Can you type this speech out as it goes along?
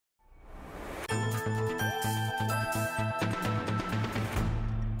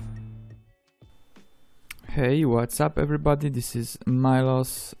Hey, what's up everybody, this is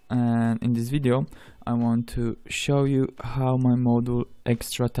Milos, and in this video I want to show you how my module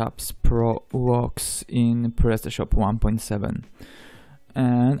Extra Tabs Pro works in PrestaShop 1.7.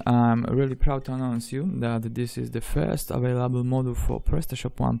 And I'm really proud to announce you that this is the first available module for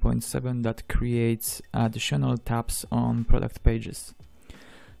PrestaShop 1.7 that creates additional tabs on product pages.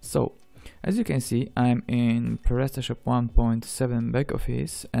 So, as you can see, I'm in PrestaShop 1.7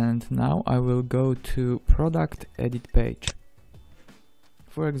 backoffice, and now I will go to product edit page.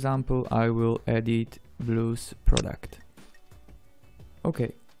 For example, I will edit blues product.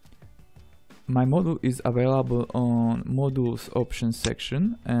 Okay, my module is available on modules options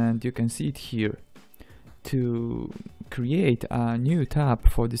section, and you can see it here. To create a new tab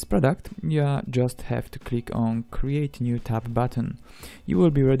for this product, you just have to click on create new tab button. You will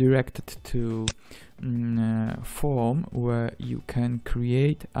be redirected to a form where you can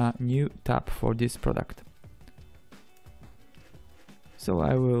create a new tab for this product. So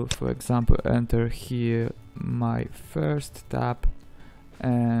I will, for example, enter here my first tab,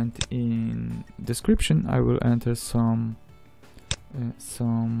 and in description I will enter some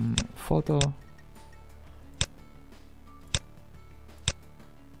photo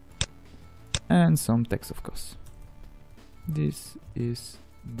and some text, of course. This is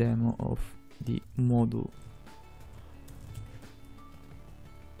demo of the module.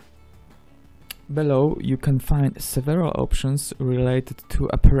 Below you can find several options related to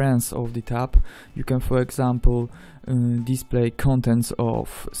appearance of the tab. You can, for example, display contents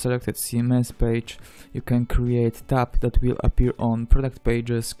of selected CMS page. You can create tab that will appear on product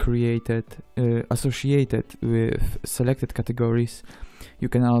pages associated with selected categories. You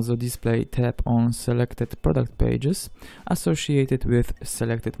can also display tab on selected product pages associated with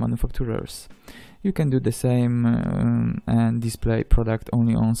selected manufacturers. You can do the same and display product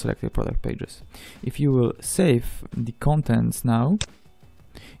only on selected product pages. If you will save the contents now,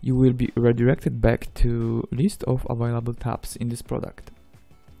 you will be redirected back to list of available tabs in this product.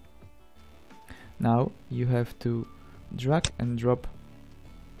 Now you have to drag and drop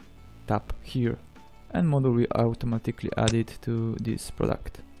tab here, and module will automatically add it to this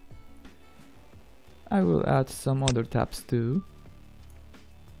product. I will add some other tabs too.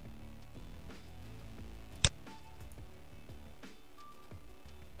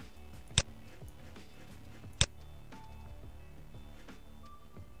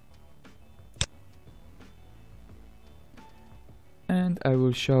 And I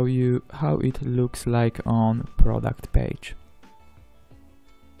will show you how it looks like on product page.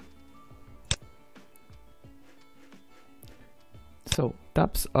 So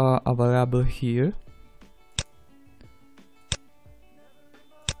tabs are available here,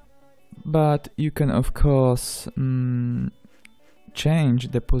 but you can of course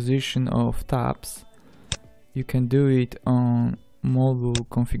change the position of tabs. You can do it on module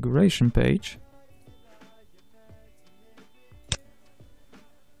configuration page.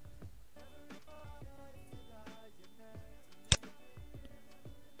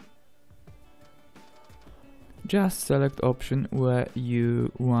 Just select option where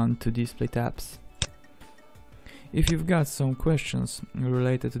you want to display tabs. If you've got some questions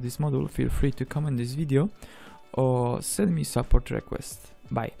related to this module, feel free to comment this video or send me support request.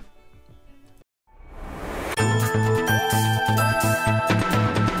 Bye.